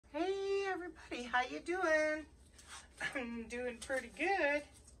how you doing? I'm doing pretty good.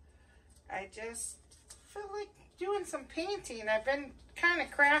 I just feel like doing some painting. I've been kind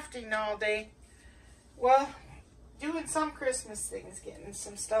of crafting all day. Well, doing some Christmas things, getting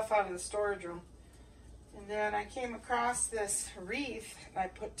some stuff out of the storage room. And then I came across this wreath I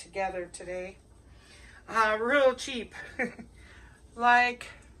put together today. Real cheap. Like,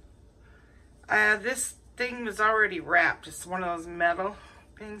 this thing was already wrapped. It's one of those metal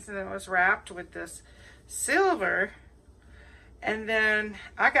things, and it was wrapped with this silver. And then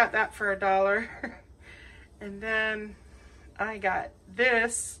I got that for $1. And then I got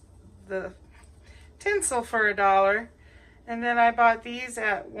this, the tinsel, for $1. And then I bought these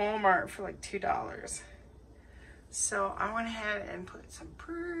at Walmart for like $2. So I went ahead and put some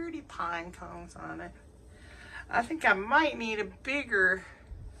pretty pine cones on it. I think I might need a bigger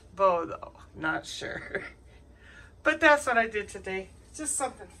bow though, not sure. But that's what I did today. Just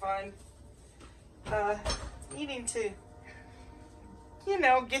something fun. Needing to, you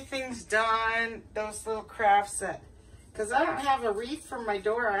know, get things done. Those little crafts that, because I don't have a wreath for my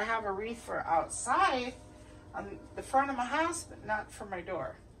door. I have a wreath for outside on the front of my house, but not for my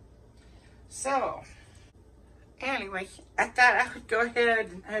door. So, anyway, I thought I would go ahead,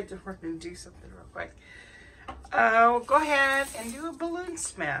 and I had to run and do something real quick. We'll go ahead and do a balloon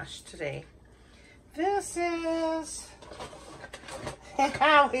smash today. This is,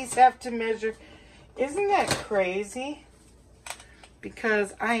 I always have to measure. Isn't that crazy?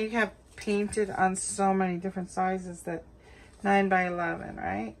 Because I have painted on so many different sizes that 9 by 11,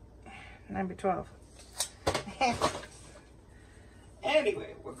 right? 9 by 12.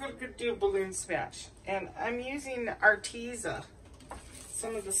 Anyway, we're going to do a balloon smash. And I'm using Arteza.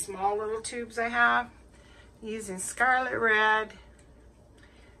 Some of the small little tubes I have. Using Scarlet red,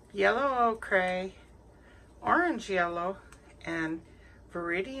 yellow ochre, orange yellow, and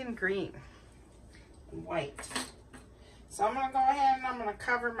Viridian green, and white. So I'm going to go ahead and I'm going to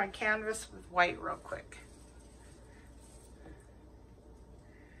cover my canvas with white real quick.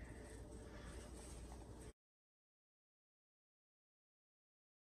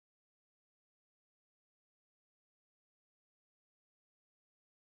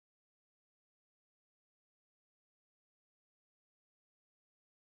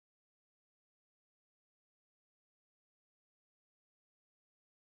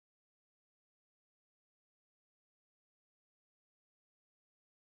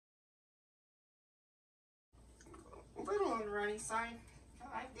 A little on the runny side.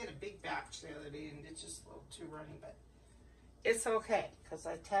 I did a big batch the other day and it's just a little too runny, but it's okay because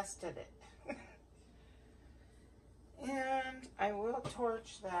I tested it. And I will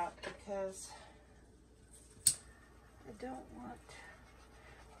torch that because I don't want,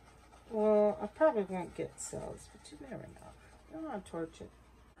 well, I probably won't get cells, but you never know. I want to torch it.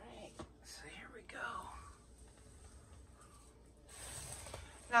 Alright, so here we go.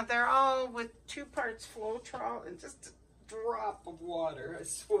 Now they're all with 2 parts Floetrol and just a drop of water. I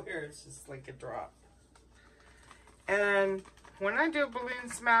swear it's just like a drop. And when I do a balloon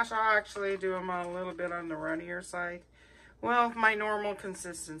smash, I'll actually do them a little bit on the runnier side. Well, my normal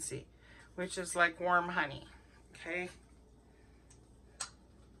consistency, which is like warm honey. Okay.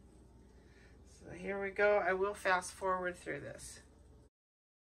 So here we go. I will fast forward through this.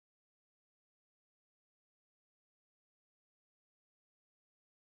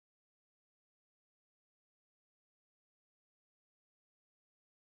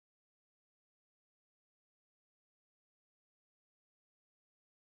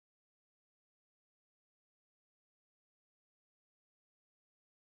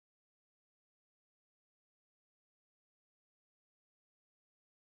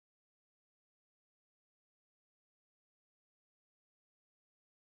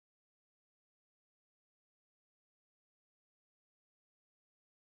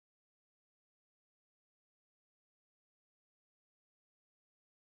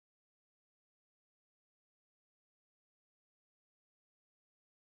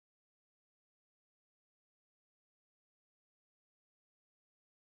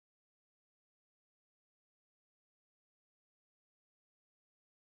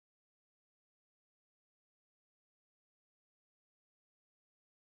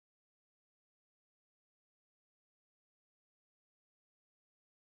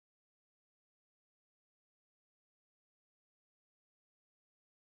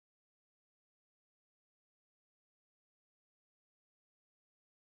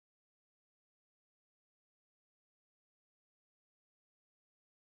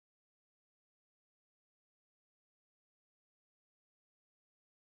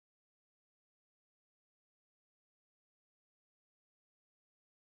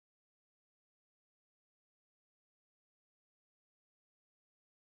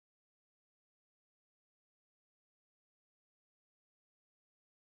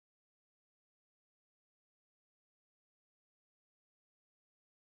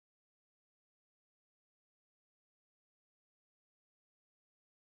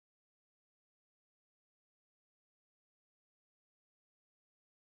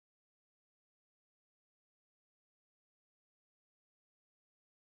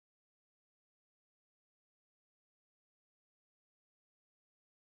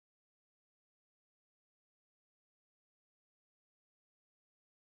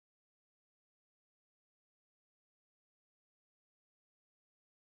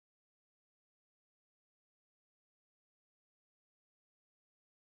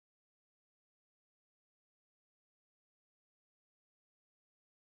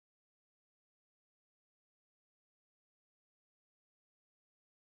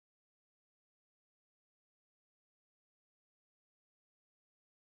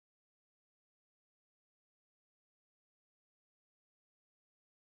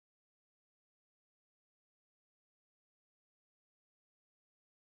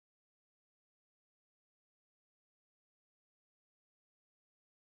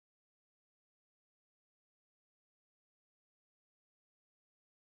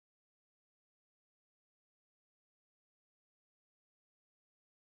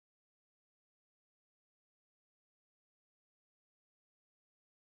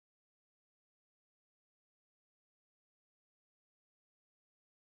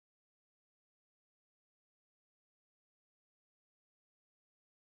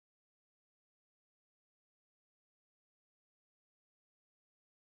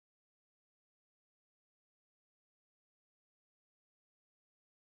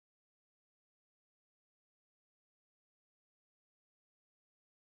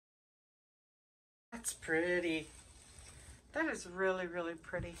 That's pretty. That is really, really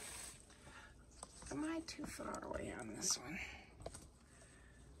pretty. Am I too far away on this one?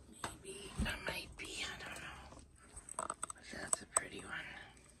 Maybe. I might be. I don't know. That's a pretty one.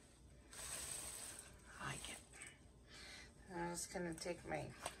 I like it. I'm just going to take my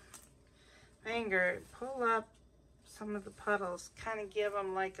finger, pull up some of the puddles, kind of give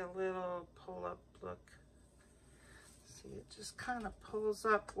them like a little pull-up look. See, it just kind of pulls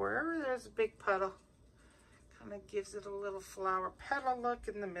up wherever there's a big puddle. Kind of gives it a little flower petal look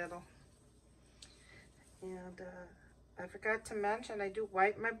in the middle. And I forgot to mention, I do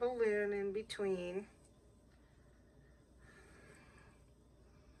wipe my balloon in between.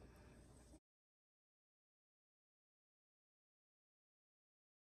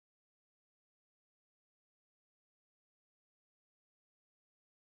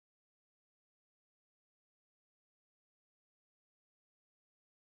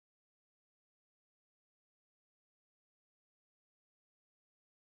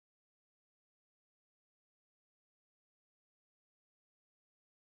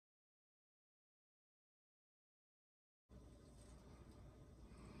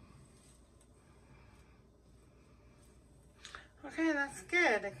 Okay, that's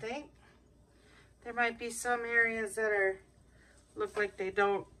good, I think. There might be some areas that are look like they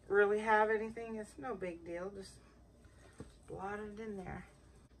don't really have anything. It's no big deal. Just blot it in there.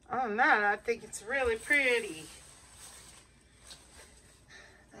 Other than that, I think it's really pretty.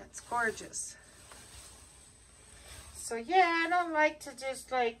 That's gorgeous. So yeah, I don't like to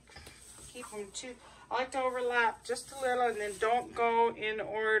just like keep them too. I like to overlap just a little and then don't go in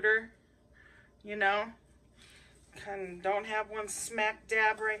order, you know. Kind of don't have one smack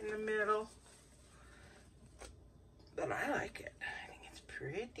dab right in the middle. But I like it. I think it's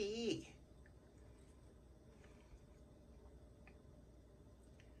pretty.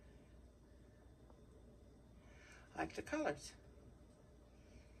 I like the colors.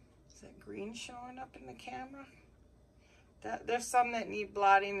 Is that green showing up in the camera? There's some that need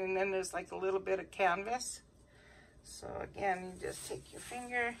blotting, and then there's like a little bit of canvas. So again, you just take your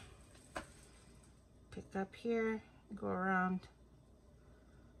finger, pick up here, go around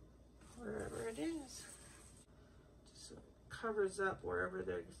wherever it is. Just so it covers up wherever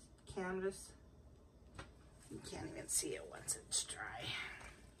there's canvas. You can't even see it once it's dry.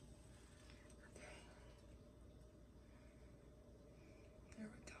 Okay. There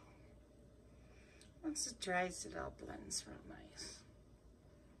we go. Once it dries, it all blends real nice.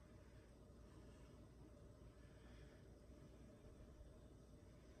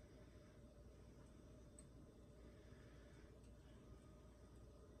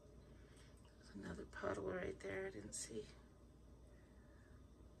 Another puddle right there, I didn't see.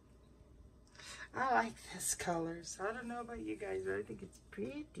 I like this colors. I don't know about you guys, but I think it's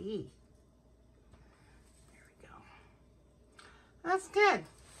pretty. There we go. That's good.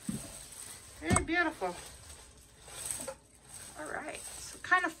 Very beautiful. All right, so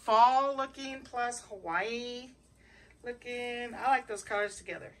kind of fall looking plus Hawaii looking. I like those colors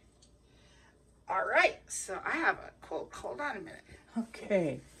together. All right, so I have a quote. Hold on a minute.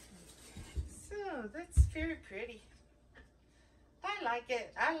 Okay. So that's very pretty. I like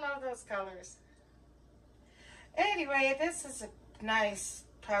it. I love those colors. Anyway, this is a nice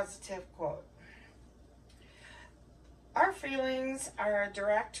positive quote. Our feelings are a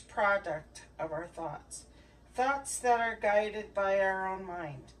direct product of our thoughts. Thoughts that are guided by our own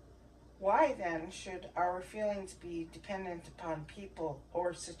mind. Why then should our feelings be dependent upon people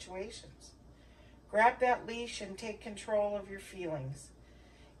or situations? Grab that leash and take control of your feelings.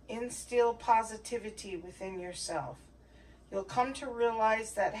 Instill positivity within yourself. You'll come to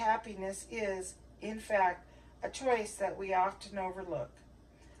realize that happiness is, in fact, a choice that we often overlook.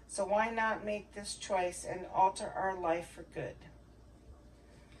 So why not make this choice and alter our life for good?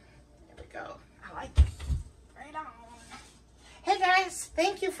 There we go. I like it. Right on. Hey guys,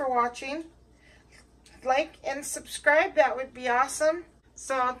 thank you for watching. Like and subscribe, that would be awesome.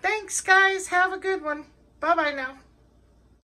 So thanks guys, have a good one. Bye-bye now.